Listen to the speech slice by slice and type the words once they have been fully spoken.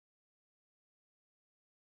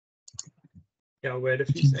Yeah, I'll wait a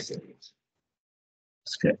few seconds.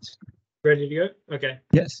 That's good. Ready to go? Okay.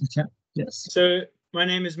 Yes, you can. Yes. So my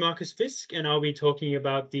name is Marcus Fisk, and I'll be talking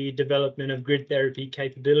about the development of grid therapy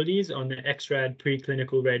capabilities on the XRad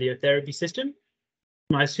preclinical radiotherapy system.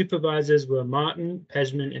 My supervisors were Martin,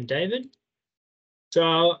 Pejman, and David.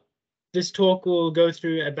 So this talk will go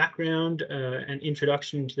through a background and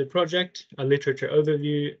introduction to the project, a literature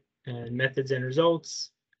overview, and methods and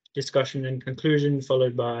results, discussion and conclusion,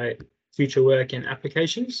 followed by future work and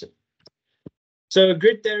applications. So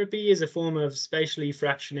grid therapy is a form of spatially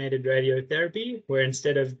fractionated radiotherapy, where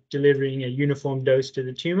instead of delivering a uniform dose to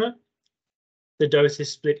the tumor, the dose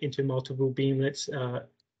is split into multiple beamlets,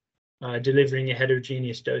 delivering a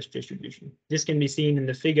heterogeneous dose distribution. This can be seen in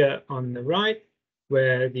the figure on the right,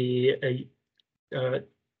 where the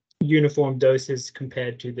uniform dose is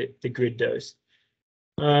compared to the grid dose.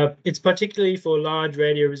 It's particularly for large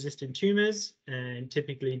radio-resistant tumors and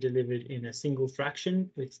typically delivered in a single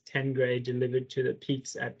fraction, with 10 gray delivered to the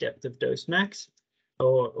peaks at depth of dose max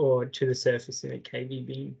or to the surface in a KV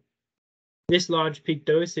beam. This large peak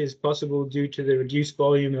dose is possible due to the reduced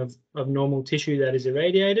volume of normal tissue that is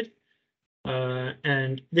irradiated.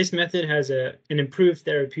 And this method has an improved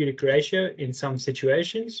therapeutic ratio in some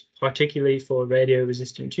situations, particularly for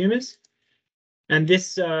radio-resistant tumors. And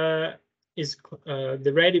this is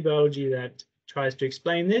the radiobiology that tries to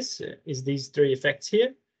explain this is these three effects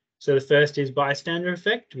here. So the first is bystander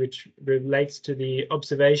effect, which relates to the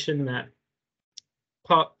observation that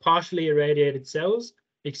partially irradiated cells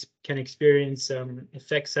can experience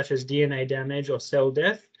effects such as DNA damage or cell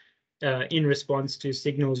death in response to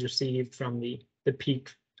signals received from the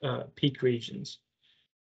peak regions.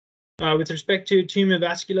 With respect to tumor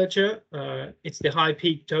vasculature, it's the high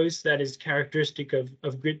peak dose that is characteristic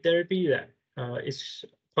of grid therapy that is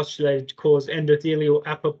postulated to cause endothelial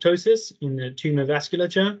apoptosis in the tumor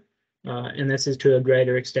vasculature, and this is to a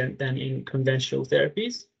greater extent than in conventional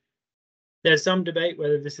therapies. There's some debate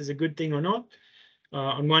whether this is a good thing or not.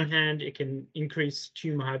 On one hand, it can increase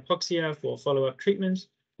tumor hypoxia for follow-up treatments.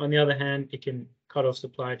 On the other hand, it can cut off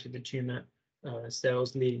supply to the tumor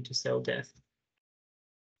cells, leading to cell death.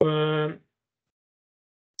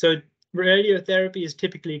 So radiotherapy is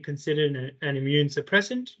typically considered an immune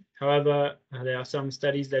suppressant. However, there are some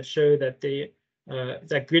studies that show that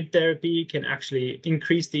that grid therapy can actually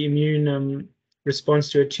increase the immune response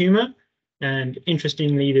to a tumor. And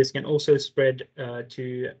interestingly, this can also spread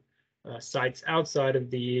to sites outside of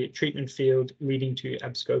the treatment field, leading to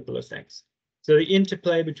abscopal effects. So the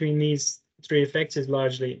interplay between these three effects is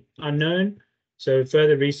largely unknown. So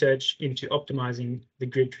further research into optimizing the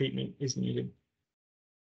grid treatment is needed.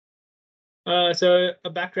 So a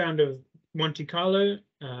background of Monte Carlo.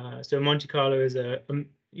 So Monte Carlo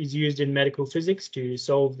is used in medical physics to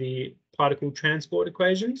solve the particle transport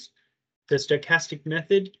equations, the stochastic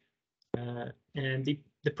method, and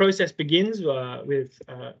the process begins with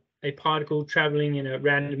a particle traveling in a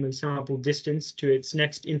randomly sampled distance to its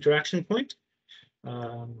next interaction point.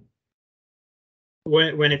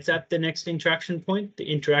 When it's at the next interaction point, the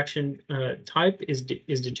interaction type is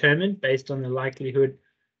determined based on the likelihood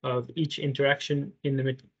of each interaction in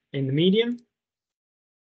the medium.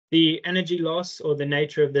 The energy loss or the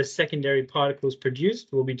nature of the secondary particles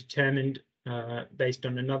produced will be determined based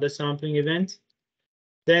on another sampling event.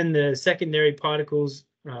 Then the secondary particles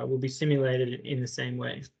will be simulated in the same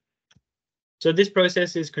way. So this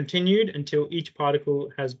process is continued until each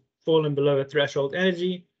particle has fallen below a threshold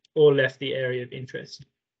energy or left the area of interest.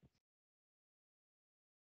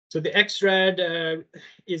 So the XRad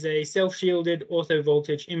is a self-shielded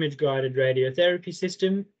orthovoltage image-guided radiotherapy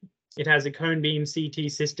system. It has a cone beam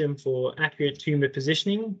CT system for accurate tumor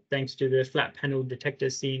positioning, thanks to the flat panel detector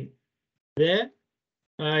seen there.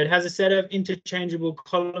 It has a set of interchangeable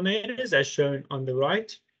collimators, as shown on the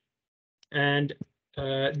right, and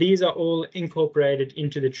these are all incorporated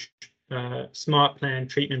into the SmartPlan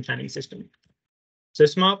treatment planning system. So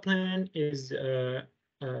SmartPlan is a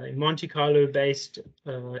Monte Carlo-based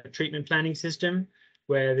treatment planning system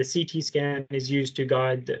where the CT scan is used to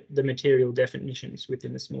guide the material definitions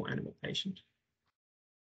within the small animal patient.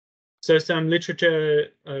 So some literature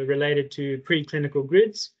related to preclinical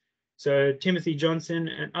grids. So Timothy Johnson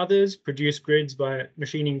and others produced grids by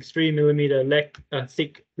machining 3 mm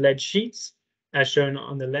thick lead sheets, as shown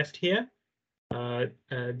on the left here.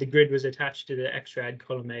 The grid was attached to the XRad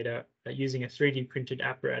collimator using a 3D printed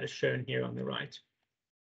apparatus shown here on the right.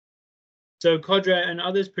 So Kodra and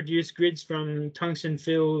others produced grids from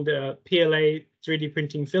tungsten-filled PLA 3D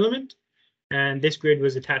printing filament, and this grid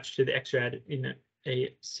was attached to the XRad in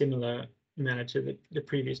a similar manner to the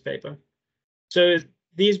previous paper. So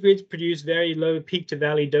these grids produce very low peak to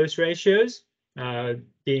valley dose ratios,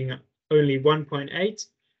 being only 1.8.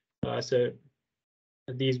 So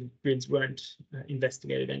these grids weren't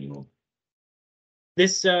investigated anymore.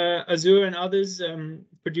 This Azure and others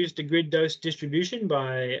produced a grid dose distribution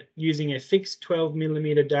by using a fixed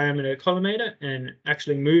 12mm diameter collimator and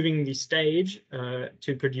actually moving the stage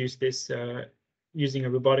to produce this, using a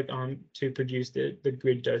robotic arm to produce the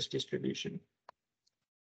grid dose distribution.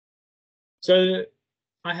 So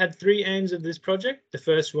I had three aims of this project. The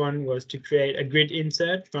first one was to create a grid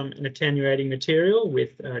insert from an attenuating material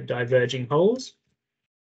with diverging holes.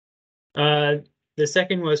 The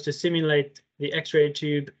second was to simulate the X-ray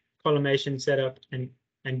tube collimation setup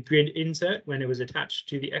and grid insert when it was attached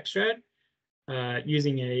to the XRad,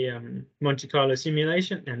 using a Monte Carlo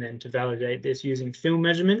simulation, and then to validate this using film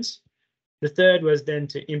measurements. The third was then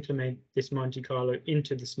to implement this Monte Carlo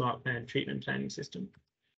into the smart plan treatment planning system.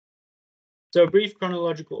 So a brief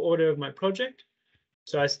chronological order of my project.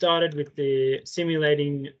 So I started with the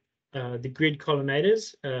simulating the grid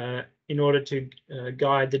collimators in order to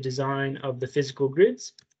guide the design of the physical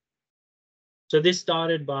grids. So this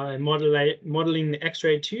started by modeling the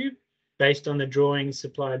X-ray tube based on the drawings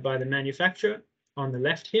supplied by the manufacturer on the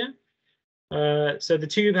left here. So the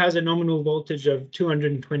tube has a nominal voltage of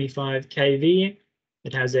 225 kV.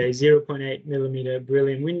 It has a 0.8mm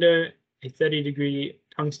beryllium window, a 30-degree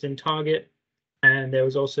tungsten target, and there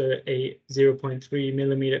was also a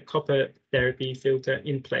 0.3mm copper therapy filter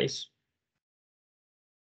in place.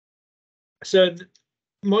 So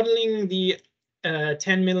modeling the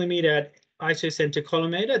 10mm isocenter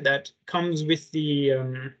collimator that comes with the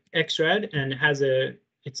XRad and has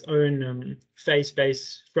its own phase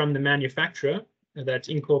space from the manufacturer that's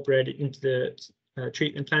incorporated into the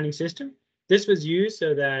treatment planning system. This was used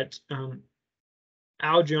so that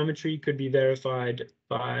our geometry could be verified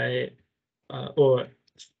by, or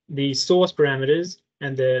the source parameters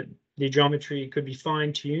and the geometry could be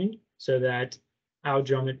fine-tuned so that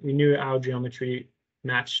we knew our geometry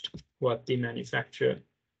matched what the manufacturer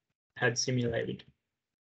had simulated.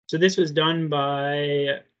 So this was done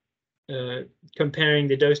by comparing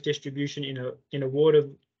the dose distribution in a water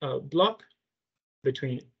block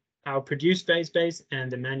between our produced phase space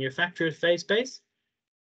and the manufactured phase space,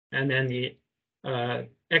 and then the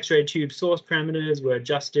X-ray tube source parameters were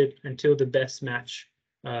adjusted until the best match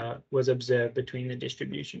was observed between the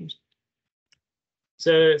distributions.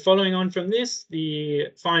 So following on from this, the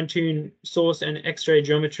fine-tuned source and X-ray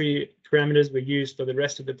geometry parameters were used for the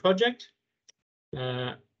rest of the project.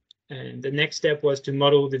 And the next step was to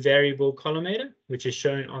model the variable collimator, which is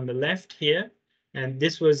shown on the left here. And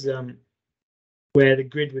this was where the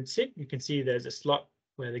grid would sit. You can see there's a slot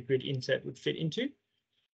where the grid insert would fit into.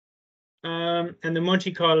 And the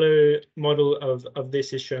Monte Carlo model of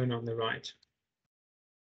this is shown on the right.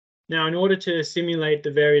 Now, in order to simulate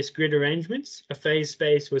the various grid arrangements, a phase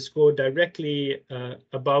space was scored directly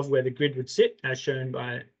above where the grid would sit, as shown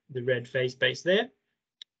by the red phase space there.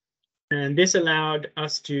 And this allowed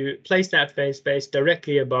us to place that phase space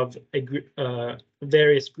directly above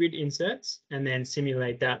various grid inserts and then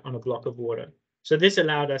simulate that on a block of water. So this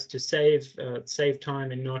allowed us to save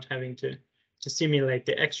time and not having to simulate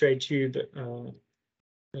the X-ray tube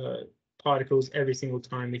particles every single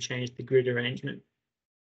time we changed the grid arrangement.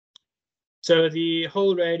 So the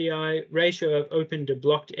hole radii ratio of open to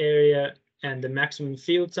blocked area and the maximum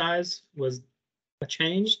field size was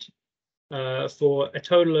changed for a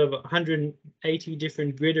total of 180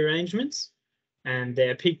 different grid arrangements, and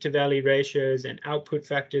their peak to valley ratios and output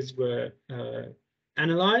factors were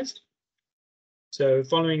analyzed. So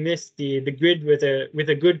following this, the grid with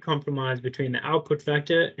a good compromise between the output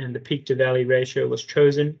factor and the peak to valley ratio was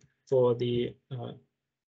chosen for the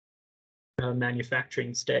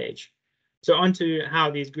manufacturing stage. So on to how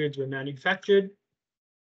these grids were manufactured.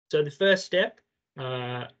 So the first step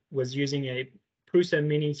was using a Prusa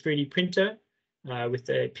Mini 3D printer with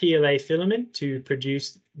a PLA filament to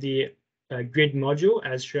produce the grid module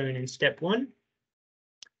as shown in step 1.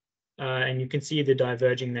 And you can see the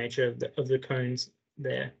diverging nature of the cones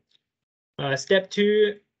there. Step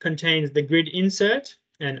 2 contains the grid insert,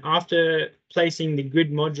 and after placing the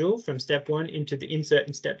grid module from step 1 into the insert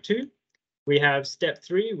in step 2, we have step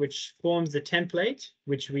 3, which forms the template,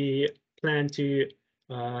 which we plan to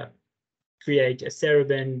create a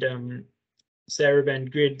Cerrobend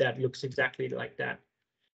grid that looks exactly like that.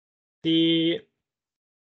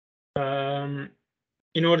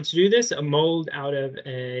 In order to do this, a mould out of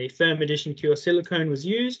a firm addition cure silicone was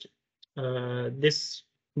used. This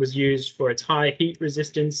was used for its high heat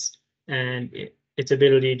resistance and its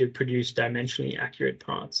ability to produce dimensionally accurate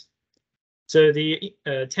parts. So the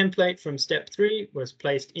template from step 3 was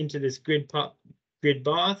placed into this grid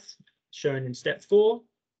bath shown in step 4.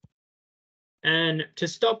 And to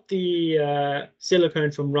stop the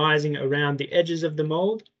silicone from rising around the edges of the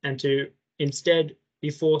mold and to instead be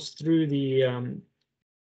forced through the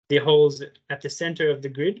holes at the center of the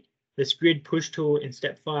grid, this grid push tool in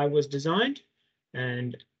step 5 was designed,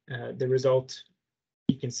 and the result,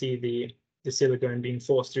 you can see the silicone being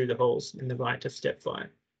forced through the holes in the right of step 5.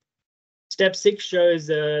 Step 6 shows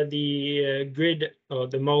the grid or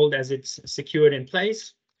the mold as it's secured in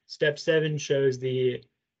place. Step 7 shows the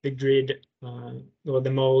grid or the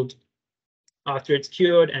mold after it's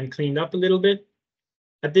cured and cleaned up a little bit.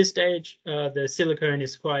 At this stage, the silicone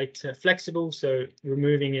is quite flexible, so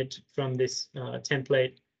removing it from this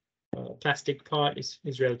template plastic part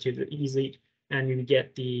is relatively easy, and you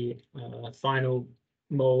get the final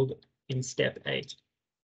mold in step 8.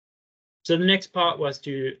 So the next part was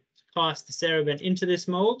to cast the Cerrobend into this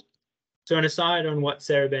mold. So an aside on what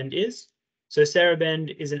Cerrobend is. So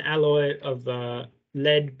Cerrobend is an alloy of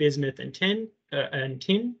lead, bismuth, and tin,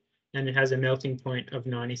 and it has a melting point of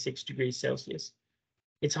 96 degrees Celsius.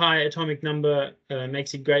 Its high atomic number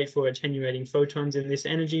makes it great for attenuating photons in this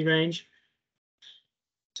energy range.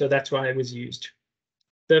 So that's why it was used.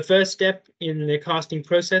 The first step in the casting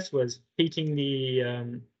process was heating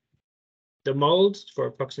the mold for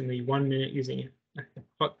approximately 1 minute using a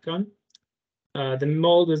hot gun. The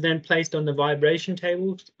mold was then placed on the vibration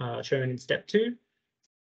table, shown in step 2.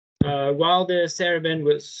 While the Cerrobend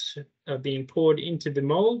was being poured into the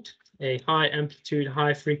mold, a high amplitude,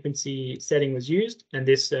 high frequency setting was used, and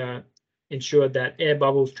this ensured that air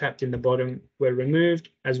bubbles trapped in the bottom were removed,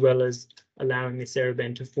 as well as allowing the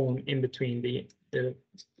Cerrobend to form in between the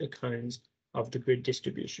cones of the grid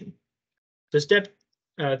distribution. So step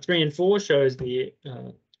 3 and 4 shows the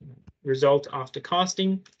result after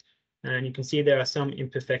casting, and you can see there are some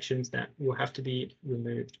imperfections that will have to be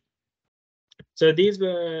removed. So these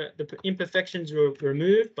were the imperfections were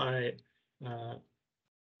removed by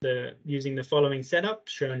using the following setup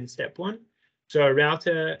shown in step 1. So a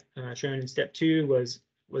router shown in step 2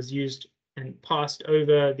 was used and passed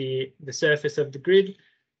over the surface of the grid,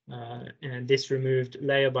 and this removed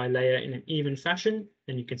layer by layer in an even fashion,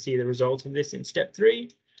 and you can see the result of this in step 3.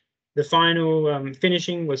 The final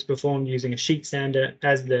finishing was performed using a sheet sander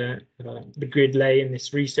as the grid lay in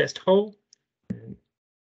this recessed hole.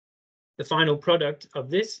 The final product of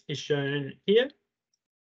this is shown here.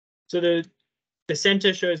 So the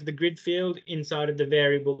center shows the grid field inside of the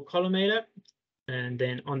variable collimator, and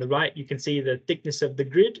then on the right you can see the thickness of the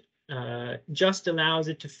grid just allows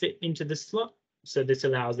it to fit into the slot. So this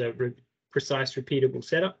allows a precise repeatable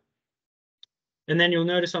setup. And then you'll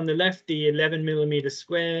notice on the left the 11mm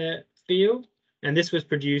square field, and this was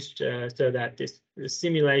produced so that the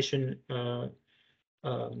simulation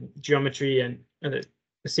geometry and the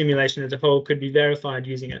simulation as a whole could be verified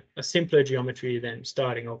using a simpler geometry than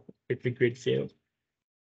starting off with the grid field.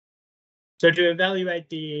 So to evaluate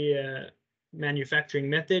the manufacturing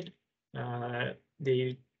method,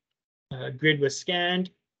 the grid was scanned,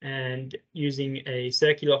 and using a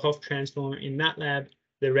circular Hoff transform in MATLAB,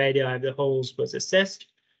 the radii of the holes was assessed.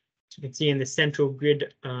 So you can see in the central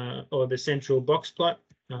grid or the central box plot,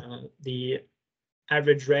 the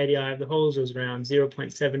average radii of the holes was around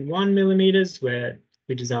 0.71 millimeters, where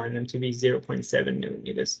we designed them to be 0.7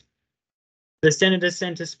 millimeters. The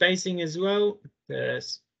center spacing as well, the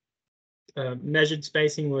measured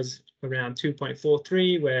spacing was around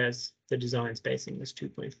 2.43, whereas the design spacing was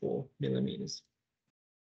 2.4 millimeters.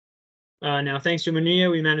 Now, thanks to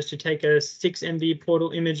Manuia, we managed to take a 6 MV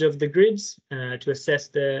portal image of the grids to assess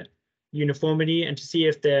the uniformity and to see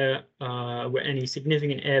if there were any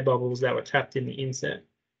significant air bubbles that were trapped in the insert.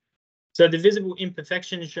 So the visible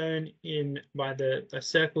imperfections shown by the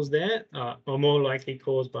circles there are more likely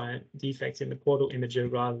caused by defects in the portal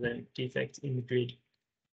imager rather than defects in the grid.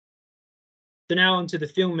 So now onto the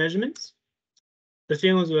film measurements. The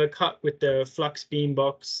films were cut with the flux beam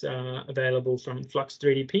box available from Flux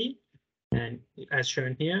 3DP, and as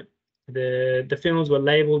shown here, the films were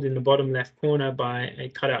labeled in the bottom left corner by a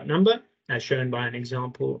cutout number, as shown by an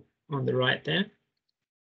example on the right there.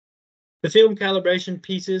 The film calibration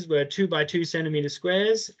pieces were 2 by 2 centimeter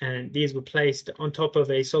squares, and these were placed on top of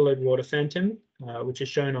a solid water phantom, which is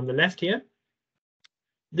shown on the left here.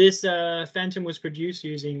 This phantom was produced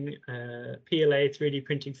using PLA 3D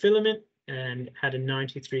printing filament and had a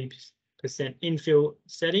 93% infill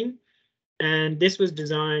setting. And this was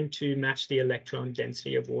designed to match the electron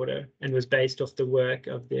density of water and was based off the work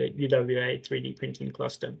of the UWA 3D printing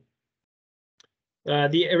cluster.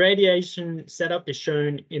 The irradiation setup is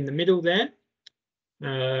shown in the middle there.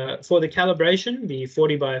 For the calibration, the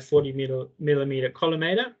 40 by 40 millimeter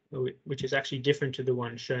collimator, which is actually different to the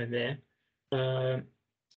one shown there,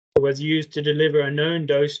 was used to deliver a known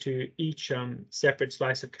dose to each separate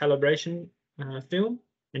slice of calibration film,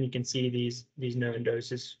 and you can see these known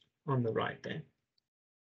doses on the right there.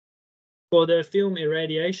 For the film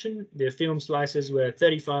irradiation, the film slices were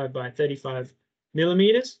 35 by 35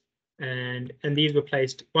 millimeters, and these were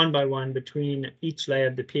placed one by one between each layer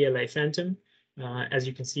of the PLA phantom, as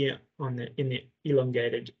you can see in the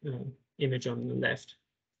elongated image on the left.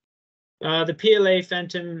 The PLA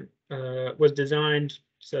phantom was designed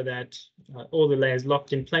so that all the layers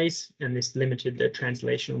locked in place, and this limited the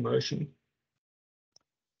translational motion.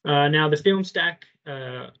 Now the film stack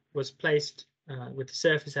was placed with the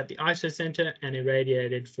surface at the isocenter and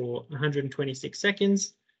irradiated for 126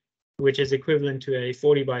 seconds, which is equivalent to a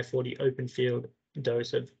 40 by 40 open field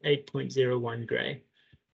dose of 8.01 gray.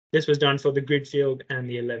 This was done for the grid field and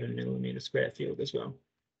the 11 millimeter square field as well.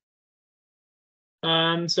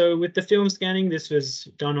 So with the film scanning, this was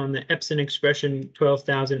done on the Epson Expression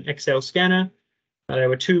 12,000 XL scanner. There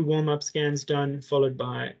were 2 warm-up scans done, followed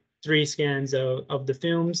by 3 scans of the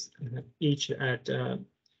films, each at a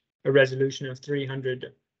resolution of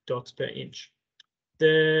 300 dots per inch.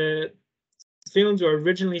 The films were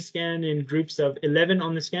originally scanned in groups of 11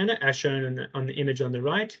 on the scanner, as shown on the image on the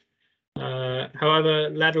right.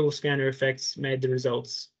 However, lateral scanner effects made the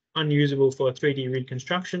results unusable for 3D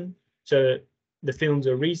reconstruction, so the films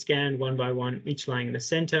are rescanned one by one, each lying in the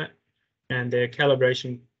center, and the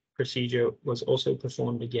calibration procedure was also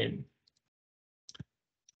performed again.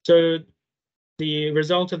 So the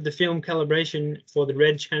result of the film calibration for the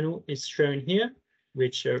red channel is shown here,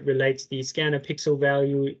 which relates the scanner pixel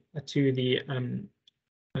value to the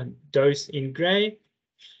dose in gray.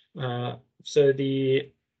 So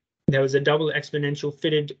there was a double exponential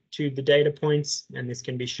fitted to the data points, and this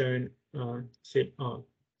can be shown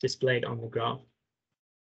displayed on the graph.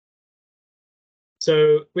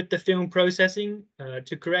 So with the film processing,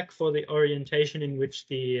 to correct for the orientation in which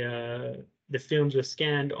the films were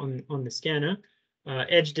scanned on the scanner,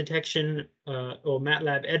 edge detection or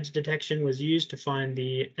MATLAB edge detection was used to find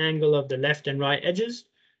the angle of the left and right edges,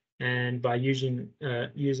 and by using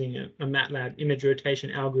a MATLAB image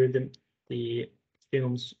rotation algorithm, the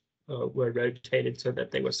films were rotated so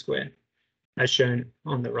that they were square, as shown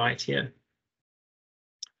on the right here.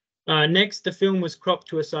 Next, the film was cropped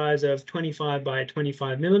to a size of 25 by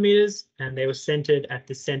 25 millimeters, and they were centered at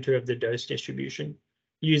the center of the dose distribution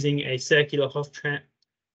using a circular Hoff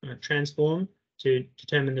transform to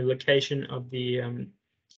determine the location of the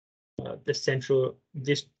central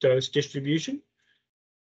dose distribution.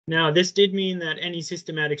 Now, this did mean that any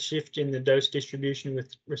systematic shift in the dose distribution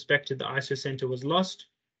with respect to the isocenter was lost,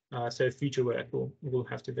 so future work will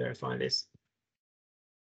have to verify this.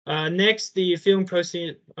 Next, the film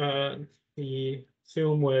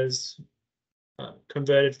was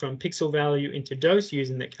converted from pixel value into dose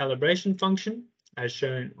using the calibration function, as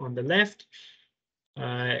shown on the left,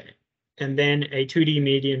 and then a 2D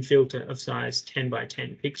median filter of size 10 by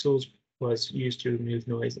 10 pixels was used to remove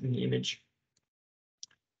noise in the image.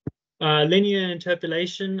 Linear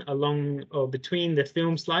interpolation along or between the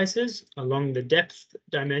film slices along the depth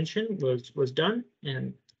dimension was done,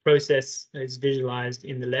 and process is visualized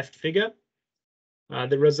in the left figure.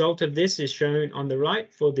 The result of this is shown on the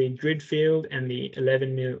right for the grid field and the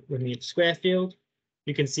 11 millimeter square field.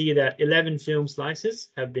 You can see that 11 film slices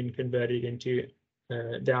have been converted into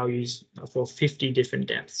values for 50 different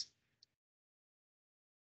depths.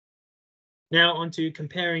 Now on to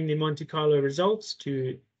comparing the Monte Carlo results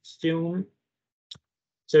to film.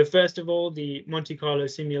 So first of all, the Monte Carlo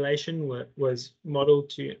simulation was modeled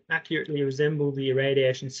to accurately resemble the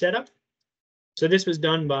irradiation setup. So this was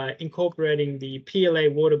done by incorporating the PLA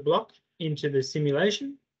water block into the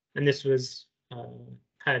simulation, and this was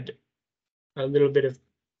had a little bit of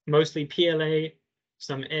mostly PLA,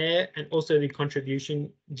 some air, and also the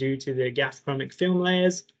contribution due to the gaphchromic film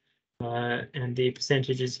layers, and the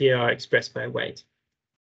percentages here are expressed by weight.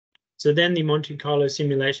 So then the Monte Carlo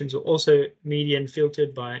simulations were also median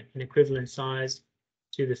filtered by an equivalent size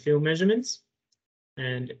to the film measurements,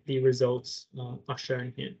 and the results are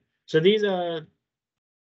shown here. So these are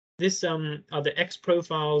the X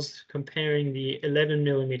profiles comparing the 11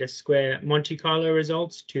 millimeter square Monte Carlo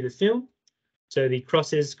results to the film. So the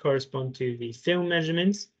crosses correspond to the film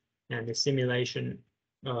measurements, and the simulation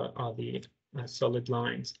are the solid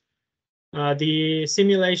lines. The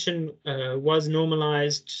simulation was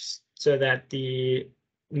normalized so that the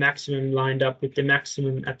maximum lined up with the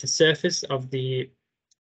maximum at the surface of the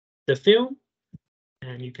film.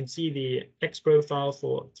 And you can see the X profile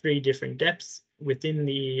for 3 different depths within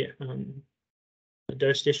the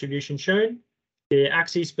dose distribution shown. The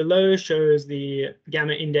axis below shows the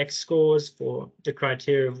gamma index scores for the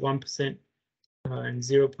criteria of 1% and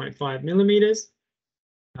 0.5 millimeters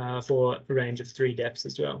for a range of 3 depths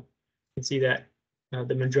as well. You can see that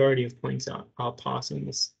the majority of points are passing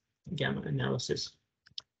this gamma analysis.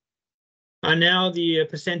 Now the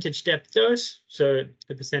percentage depth dose. So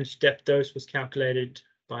the percentage depth dose was calculated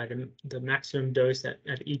by the maximum dose at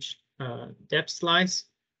each depth slice.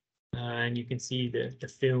 And you can see the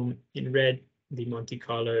film in red, the Monte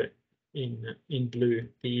Carlo in blue.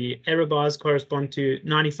 The error bars correspond to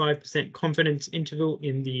 95% confidence interval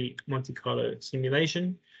in the Monte Carlo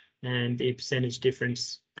simulation, and the percentage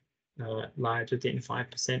difference lies within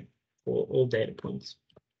 5% for all data points.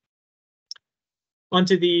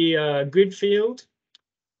 Onto the grid field.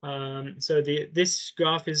 So this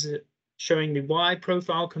graph is showing the Y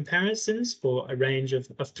profile comparisons for a range of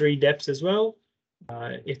 3 depths as well.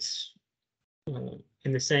 It's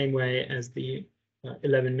in the same way as the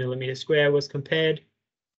 11 millimeter square was compared.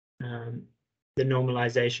 The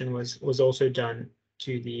normalization was also done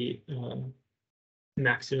to the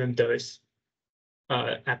maximum dose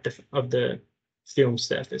of the film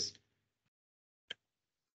surface.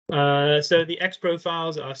 So the X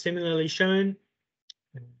profiles are similarly shown.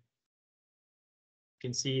 You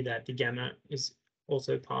can see that the gamma is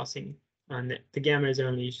also passing, and the gamma is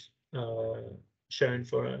only shown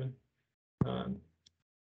for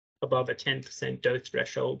above a 10% dose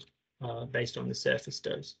threshold based on the surface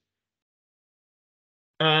dose.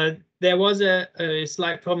 There was a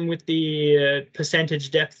slight problem with the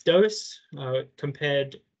percentage depth dose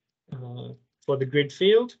compared for the grid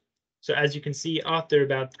field. So as you can see, after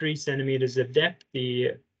about 3 centimeters of depth,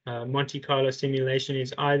 the Monte Carlo simulation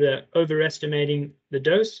is either overestimating the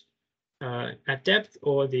dose at depth,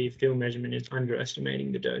 or the field measurement is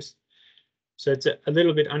underestimating the dose. So it's a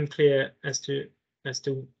little bit unclear as to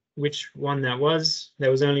which one that was.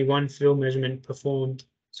 There was only one field measurement performed,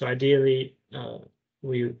 so ideally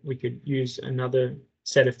we could use another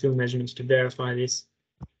set of field measurements to verify this,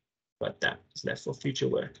 but that is left for future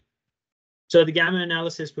work. So the gamma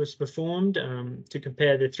analysis was performed to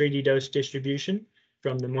compare the 3D dose distribution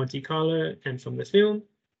from the Monte Carlo and from the film.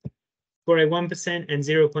 For a 1% and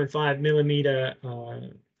 0.5 millimeter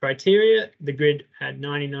criteria, the grid had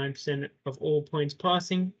 99% of all points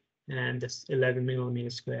passing, and this 11 millimeter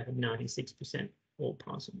square had 96% all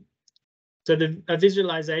passing. So a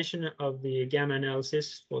visualization of the gamma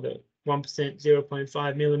analysis for the 1%,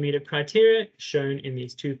 0.5 millimeter criteria shown in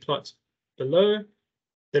these 2 plots below.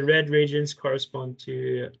 The red regions correspond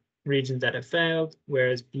to regions that have failed,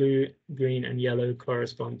 whereas blue, green, and yellow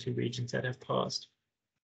correspond to regions that have passed.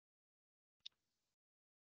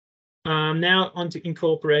 Now on to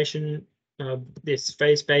incorporation of this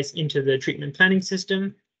phase space into the treatment planning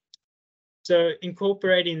system. So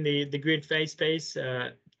incorporating the grid phase space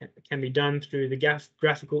can be done through the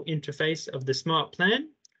graphical interface of the Smart Plan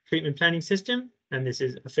treatment planning system, and this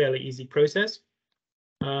is a fairly easy process.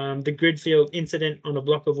 The grid field incident on a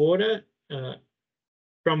block of water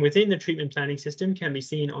from within the treatment planning system can be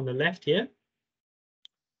seen on the left here.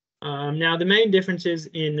 Now, the main differences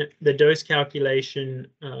in the dose calculation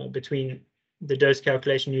between the dose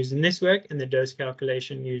calculation used in this work and the dose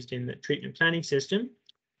calculation used in the treatment planning system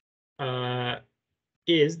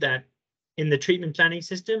is that in the treatment planning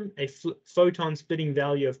system, a photon splitting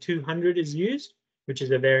value of 200 is used, which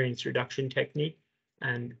is a variance reduction technique,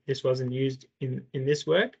 and this wasn't used in this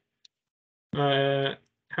work.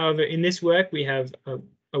 However, in this work, we have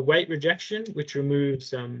a weight rejection, which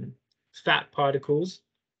removes fat particles,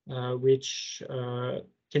 which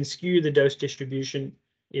can skew the dose distribution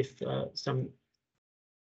if some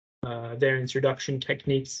variance reduction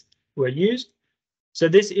techniques were used. So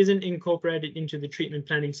this isn't incorporated into the treatment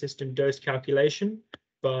planning system dose calculation,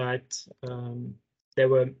 but there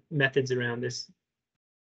were methods around this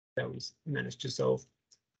that we managed to solve.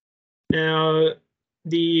 Now,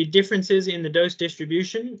 the differences in the dose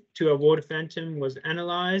distribution to a water phantom was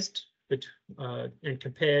analyzed and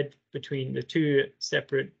compared between the 2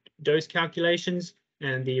 separate dose calculations,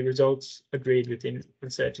 and the results agreed within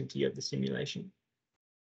uncertainty of the simulation.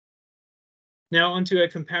 Now onto a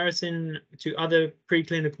comparison to other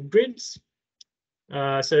preclinical grids.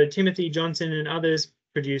 So Timothy Johnson and others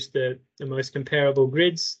produced the most comparable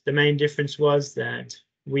grids. The main difference was that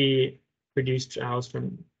we produced ours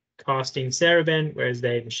from casting Cerrobend, whereas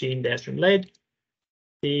they machined theirs from lead.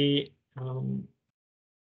 We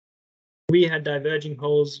had diverging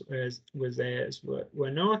holes, whereas theirs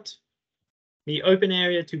were not. The open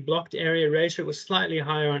area to blocked area ratio was slightly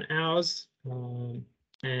higher on ours,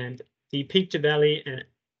 and the peak to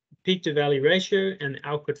valley ratio and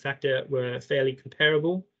output factor were fairly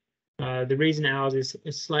comparable. The reason ours is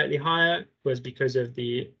slightly higher was because of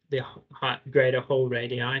the greater hole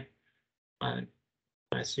radii, I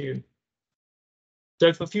assume.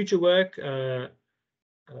 So for future work,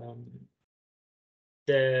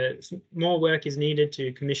 more work is needed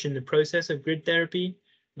to commission the process of grid therapy.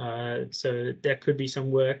 So there could be some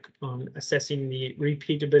work on assessing the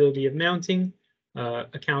repeatability of mounting,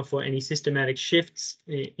 account for any systematic shifts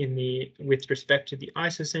with respect to the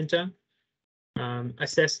isocenter,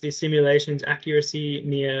 assess the simulation's accuracy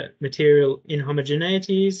near material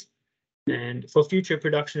inhomogeneities, and for future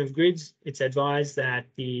production of grids, it's advised that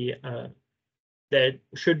there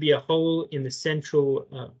should be a hole in the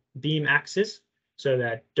central beam axis, so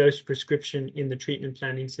that dose prescription in the treatment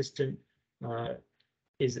planning system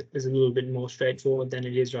is a little bit more straightforward than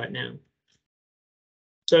it is right now.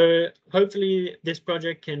 So hopefully this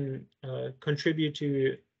project can contribute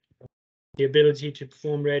to the ability to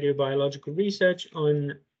perform radiobiological research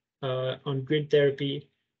on grid therapy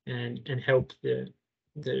and help the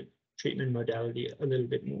treatment modality a little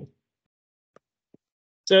bit more.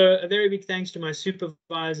 So a very big thanks to my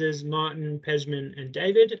supervisors, Martin, Pejman, and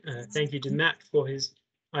David. Thank you to Matt for his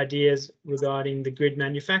ideas regarding the grid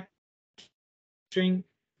manufacturing,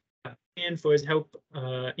 and for his help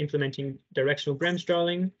implementing directional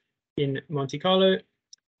bremsstrahlung in Monte Carlo,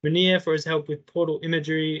 Munir for his help with portal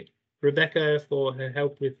imagery, Rebecca for her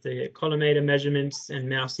help with the collimator measurements and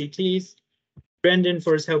mouse CTs, Brendan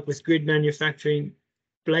for his help with grid manufacturing,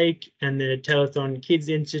 Blake and the Telethon Kids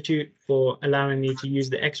Institute for allowing me to use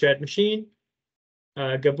the XRad machine,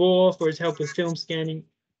 Gabor for his help with film scanning,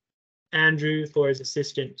 Andrew for his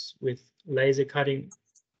assistance with laser cutting,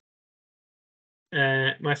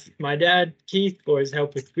 my dad, Keith, for his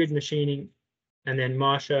help with grid machining, and then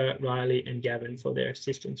Marsha, Riley, and Gavin for their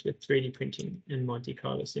assistance with 3D printing and Monte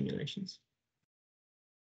Carlo simulations.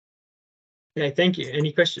 Okay, thank you.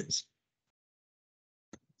 Any questions?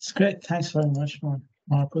 It's great. Thanks very much,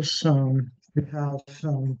 Marcus. We have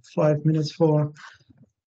 5 minutes for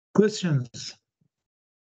questions.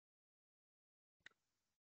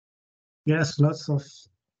 Yes, lots of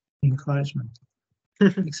encouragement.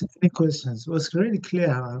 Any questions? It was really clear.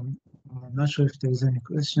 I'm not sure if there's any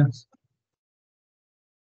questions.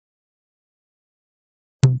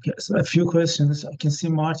 Okay, so a few questions. I can see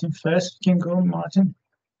Martin first. You can go, Martin.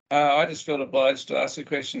 I just felt obliged to ask a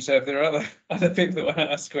question. So if there are other people that want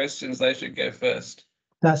to ask questions, they should go first.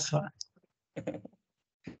 That's fine.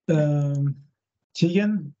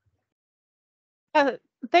 Tegan?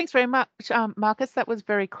 Thanks very much, Marcus. That was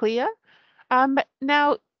very clear.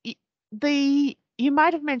 Now, you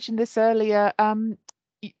might have mentioned this earlier.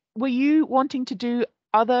 Were you wanting to do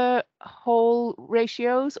other hole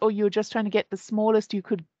ratios, or you're just trying to get the smallest you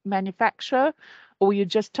could manufacture, or you're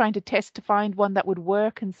just trying to test to find one that would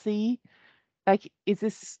work and see? Like, is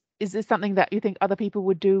this something that you think other people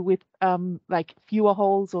would do with like fewer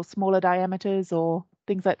holes or smaller diameters or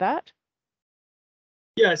things like that?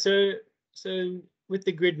 Yeah, so with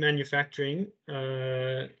the grid manufacturing,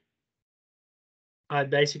 I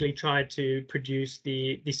basically tried to produce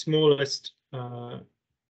the smallest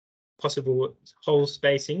possible hole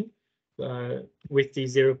spacing with the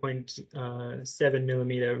 0.7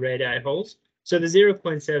 millimeter radii holes. So the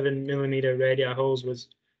 0.7 millimeter radii holes was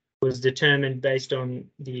determined based on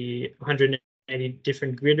the 180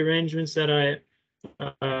 different grid arrangements that I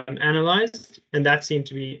analyzed, and that seemed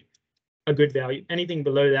to be a good value. Anything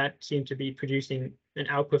below that seemed to be producing an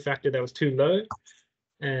output factor that was too low,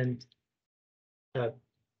 and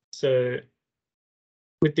so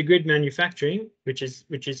with the grid manufacturing, which is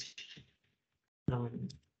I'll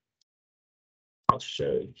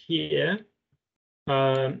show here.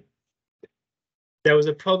 There was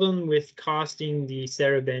a problem with casting the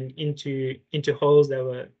Cerrobend into holes that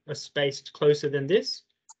were spaced closer than this.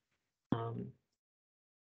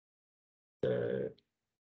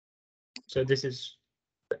 So this is,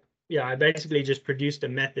 yeah, I basically just produced a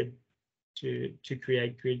method to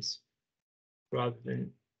create grids rather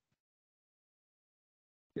than.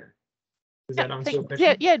 Yeah. Does that answer your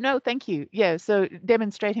question? Yeah, no, thank you. Yeah, so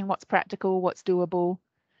demonstrating what's practical, what's doable,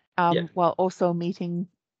 while also meeting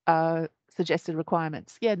suggested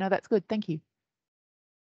requirements. Yeah, no, that's good. Thank you.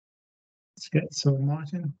 That's good. So,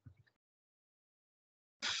 Martin?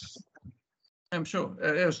 I'm sure.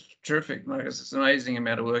 It was terrific, Marcus. It's an amazing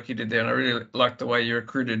amount of work you did there, and I really liked the way you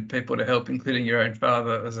recruited people to help, including your own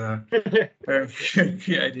father. It was very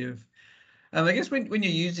creative. And I guess when you're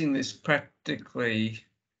using this practically,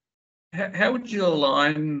 how would you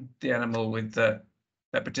align the animal with the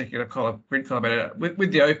that particular grid collimator.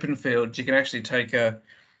 With the open field, you can actually take a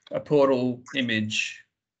portal image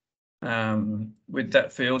with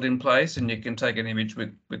that field in place, and you can take an image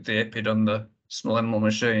with the EPID on the small animal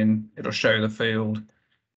machine. It'll show the field,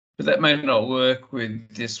 but that may not work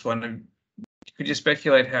with this one. Could you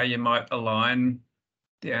speculate how you might align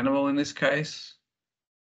the animal in this case?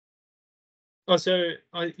 Oh, so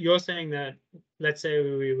you're saying that, let's say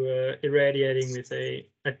we were irradiating with a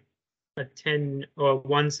 10 or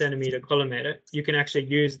 1 centimeter collimator, you can actually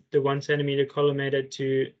use the 1 centimeter collimator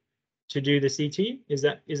to do the CT. Is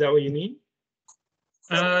that what you mean?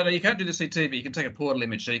 No, you can't do the CT, but you can take a portal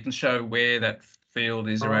image, so you can show where that field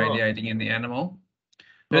is irradiating in the animal.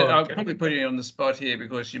 But Oh, I'll okay. probably put you on the spot here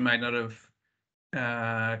because you may not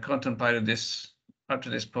have contemplated this up to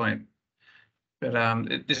this point.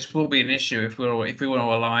 But this will be an issue if we want to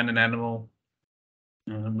align an animal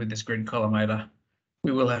with this grid collimator.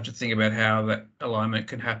 We will have to think about how that alignment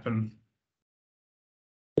can happen.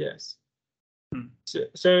 Yes.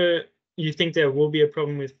 So you think there will be a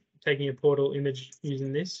problem with taking a portal image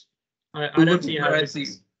using this? I don't see how this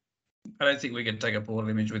is. I don't think we can take a portal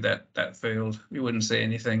image with that field. We wouldn't see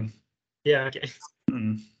anything. Yeah. Okay.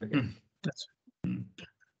 Okay. That's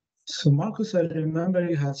so, Marcus, I remember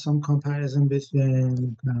you had some comparison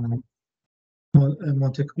between your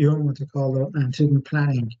Monte Carlo and treatment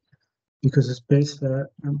planning, because it's based, but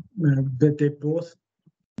they both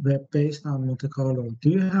were based on Monte Carlo. Do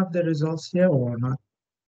you have the results here or not?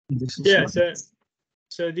 Yeah.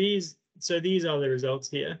 So these are the results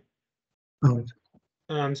here. Oh.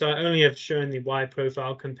 So I only have shown the Y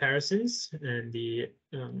profile comparisons and the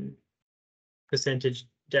percentage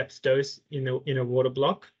depth dose in a water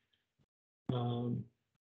block.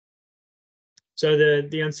 So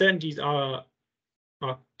the uncertainties are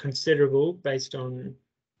considerable based on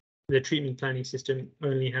the treatment planning system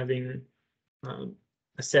only having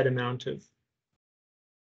a set amount of.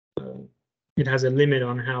 It has a limit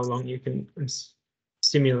on how long you can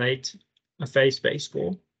simulate a phase space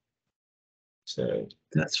for. So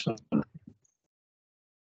that's fine.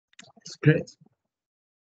 That's great.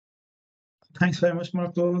 Thanks very much,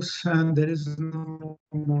 Marcos. And there is no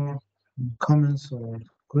more comments or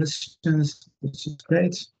questions, which is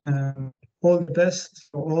great. All the best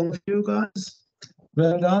for all of you guys.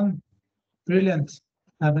 Well done. Brilliant.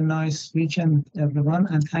 Have a nice weekend, everyone.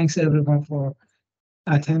 And thanks everyone for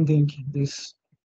attending this